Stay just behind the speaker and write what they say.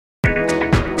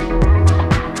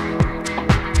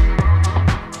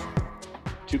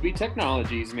UV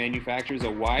Technologies manufactures a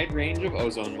wide range of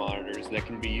ozone monitors that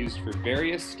can be used for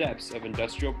various steps of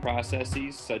industrial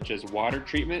processes such as water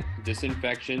treatment,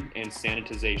 disinfection, and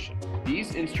sanitization.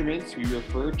 These instruments we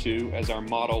refer to as our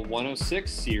Model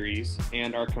 106 series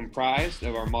and are comprised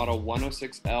of our Model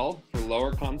 106L for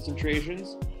lower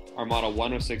concentrations, our Model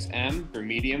 106M for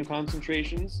medium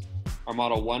concentrations, our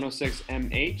Model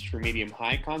 106MH for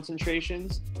medium-high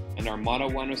concentrations, and our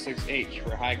Model 106H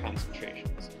for high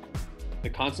concentrations. The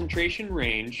concentration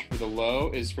range for the low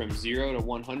is from 0 to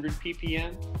 100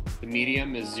 ppm, the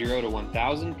medium is 0 to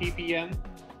 1000 ppm,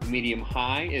 the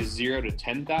medium-high is 0 to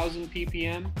 10,000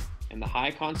 ppm, and the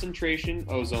high concentration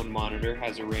ozone monitor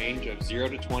has a range of 0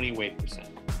 to 20 weight percent.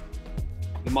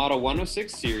 The Model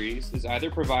 106 series is either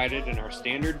provided in our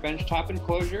standard benchtop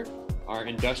enclosure, our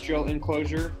industrial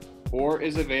enclosure, or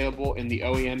is available in the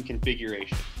OEM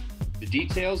configuration. The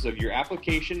details of your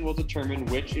application will determine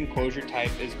which enclosure type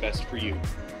is best for you.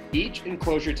 Each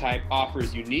enclosure type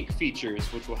offers unique features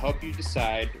which will help you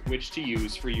decide which to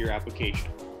use for your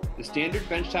application. The standard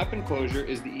benchtop enclosure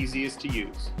is the easiest to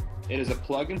use. It is a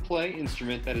plug-and-play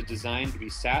instrument that is designed to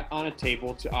be sat on a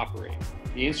table to operate.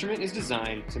 The instrument is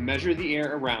designed to measure the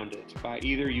air around it by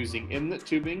either using inlet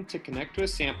tubing to connect to a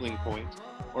sampling point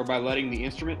or by letting the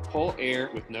instrument pull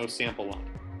air with no sample on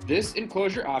it. This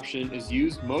enclosure option is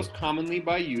used most commonly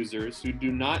by users who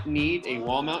do not need a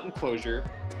wall mount enclosure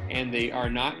and they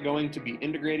are not going to be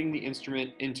integrating the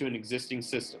instrument into an existing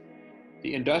system.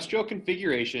 The industrial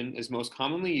configuration is most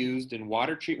commonly used in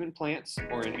water treatment plants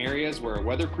or in areas where a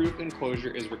weatherproof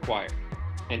enclosure is required.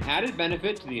 An added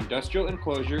benefit to the industrial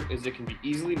enclosure is it can be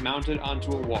easily mounted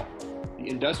onto a wall. The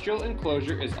industrial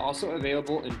enclosure is also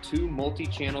available in two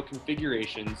multi-channel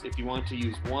configurations if you want to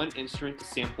use one instrument to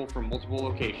sample from multiple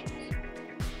locations.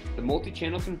 The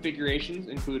multi-channel configurations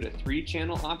include a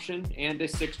 3-channel option and a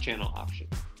 6-channel option.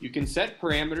 You can set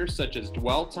parameters such as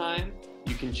dwell time,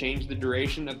 you can change the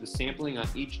duration of the sampling on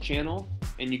each channel,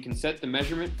 and you can set the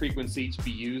measurement frequency to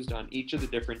be used on each of the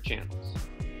different channels.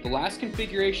 The last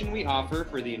configuration we offer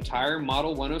for the entire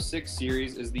Model 106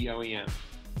 series is the OEM.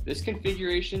 This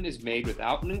configuration is made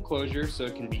without an enclosure so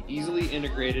it can be easily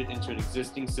integrated into an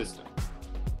existing system.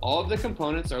 All of the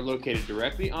components are located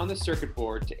directly on the circuit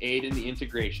board to aid in the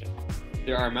integration.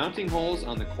 There are mounting holes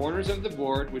on the corners of the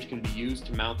board which can be used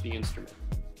to mount the instrument.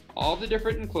 All of the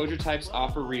different enclosure types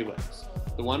offer relays.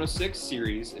 The 106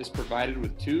 series is provided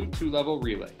with two 2-level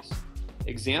relays.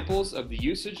 Examples of the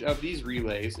usage of these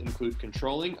relays include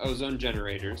controlling ozone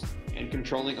generators and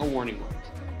controlling a warning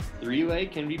light. The relay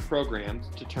can be programmed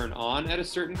to turn on at a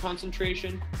certain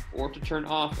concentration or to turn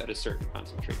off at a certain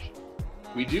concentration.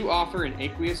 We do offer an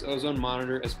aqueous ozone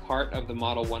monitor as part of the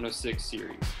Model 106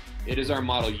 series. It is our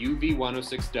Model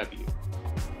UV106W.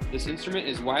 This instrument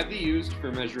is widely used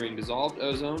for measuring dissolved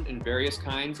ozone in various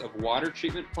kinds of water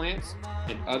treatment plants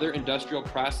and other industrial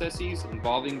processes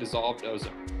involving dissolved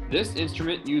ozone. This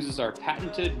instrument uses our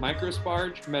patented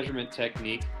microsparge measurement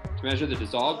technique to measure the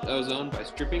dissolved ozone by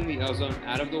stripping the ozone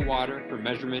out of the water for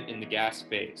measurement in the gas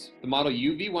phase. The Model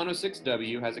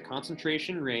UV106W has a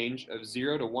concentration range of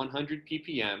 0 to 100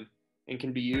 ppm and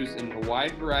can be used in a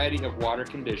wide variety of water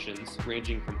conditions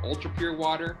ranging from ultra-pure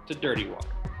water to dirty water.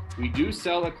 We do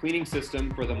sell a cleaning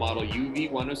system for the Model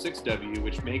UV106W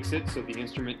which makes it so the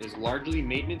instrument is largely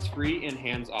maintenance-free and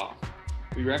hands-off.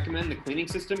 We recommend the cleaning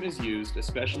system is used,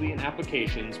 especially in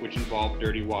applications which involve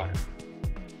dirty water.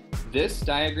 This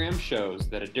diagram shows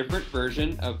that a different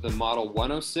version of the Model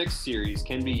 106 series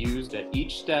can be used at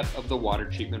each step of the water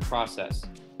treatment process.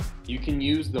 You can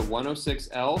use the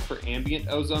 106L for ambient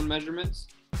ozone measurements,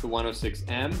 the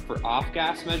 106M for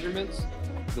off-gas measurements,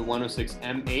 the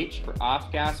 106MH for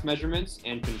off-gas measurements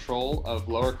and control of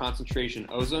lower concentration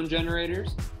ozone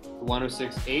generators, the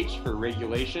 106H for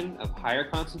regulation of higher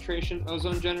concentration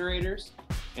ozone generators,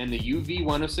 and the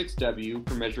UV106W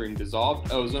for measuring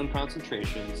dissolved ozone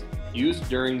concentrations used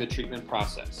during the treatment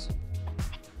process.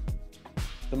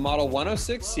 The Model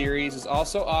 106 series is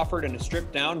also offered in a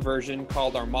stripped-down version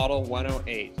called our Model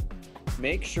 108.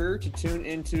 Make sure to tune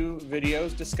into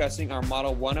videos discussing our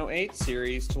Model 108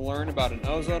 series to learn about an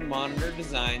ozone monitor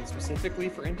designed specifically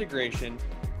for integration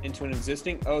into an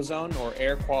existing ozone or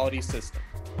air quality system.